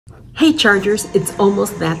Hey Chargers, it's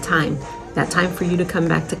almost that time for you to come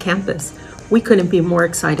back to campus. We couldn't be more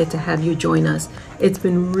excited to have you join us. It's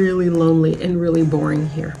been really lonely and really boring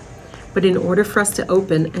here. But in order for us to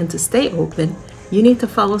open and to stay open, you need to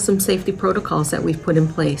follow some safety protocols that we've put in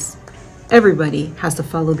place. Everybody has to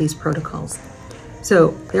follow these protocols. So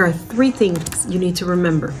there are 3 things you need to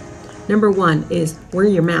remember. Number 1 is wear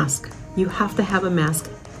your mask. You have to have a mask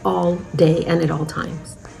all day and at all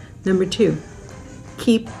times. Number 2,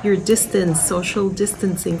 keep your distance, social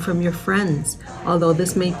distancing from your friends. Although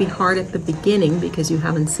this may be hard at the beginning because you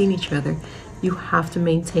haven't seen each other, you have to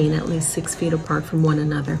maintain at least 6 feet apart from one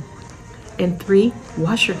another. And 3,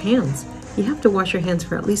 wash your hands. You have to wash your hands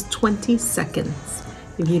for at least 20 seconds.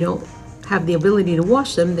 If you don't have the ability to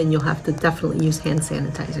wash them, then you'll have to definitely use hand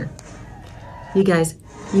sanitizer. You guys,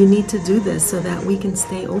 you need to do this so that we can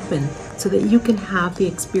stay open, so that you can have the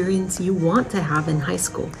experience you want to have in high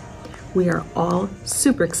school. We are all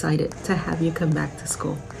super excited to have you come back to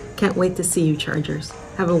school. Can't wait to see you, Chargers.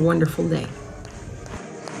 Have a wonderful day.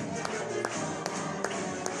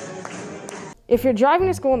 If you're driving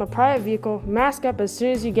to school in a private vehicle, mask up as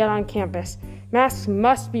soon as you get on campus. Masks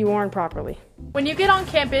must be worn properly. When you get on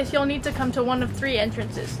campus, you'll need to come to one of 3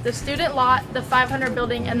 entrances: the student lot, the 500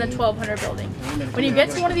 building, and the 1200 building. When you get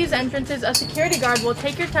to one of these entrances, a security guard will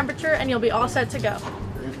take your temperature and you'll be all set to go.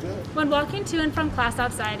 When walking to and from class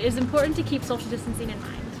outside, it is important to keep social distancing in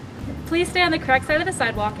mind. Please stay on the correct side of the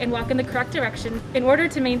sidewalk and walk in the correct direction in order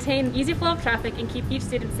to maintain easy flow of traffic and keep each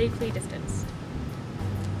student safely distanced.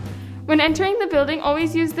 When entering the building,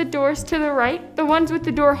 always use the doors to the right, the ones with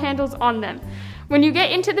the door handles on them. When you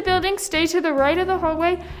get into the building, stay to the right of the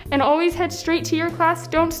hallway and always head straight to your class.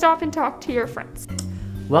 Don't stop and talk to your friends.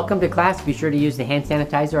 Welcome to class. Be sure to use the hand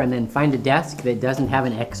sanitizer and then find a desk that doesn't have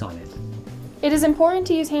an X on it. It is important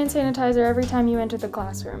to use hand sanitizer every time you enter the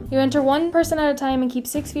classroom. You enter 1 person at a time and keep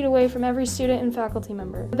 6 feet away from every student and faculty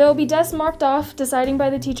member. There will be desks marked off, deciding by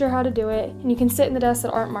the teacher how to do it, and you can sit in the desks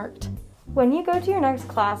that aren't marked. When you go to your next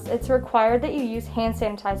class, it's required that you use hand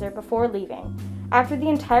sanitizer before leaving. After the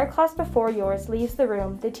entire class before yours leaves the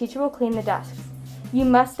room, the teacher will clean the desks. You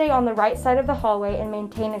must stay on the right side of the hallway and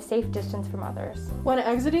maintain a safe distance from others. When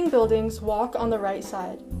exiting buildings, walk on the right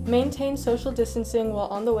side. Maintain social distancing while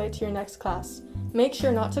on the way to your next class. Make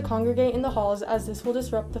sure not to congregate in the halls, as this will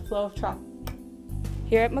disrupt the flow of traffic.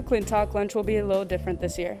 Here at McClintock, lunch will be a little different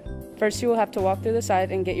this year. First, you will have to walk through the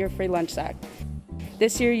side and get your free lunch sack.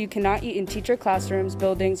 This year, you cannot eat in teacher classrooms,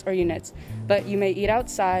 buildings, or units, but you may eat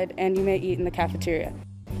outside and you may eat in the cafeteria.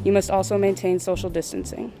 You must also maintain social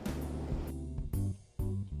distancing.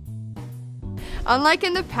 Unlike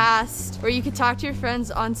in the past, where you could talk to your friends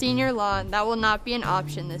on senior lawn, that will not be an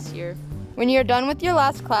option this year. When you're done with your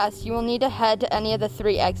last class, you will need to head to any of the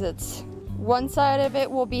 3 exits. One side of it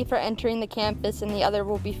will be for entering the campus and the other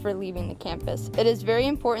will be for leaving the campus. It is very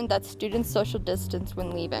important that students social distance when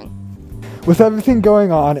leaving. With everything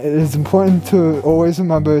going on, it is important to always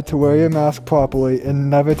remember to wear your mask properly and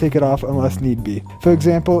never take it off unless need be. For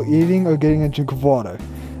example, eating or getting a drink of water.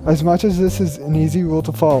 As much as this is an easy rule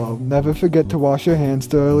to follow, never forget to wash your hands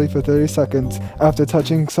thoroughly for 30 seconds after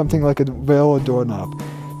touching something like a rail or doorknob.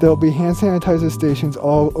 There will be hand sanitizer stations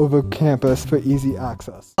all over campus for easy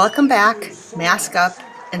access. Welcome back, mask up,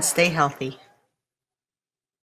 and stay healthy.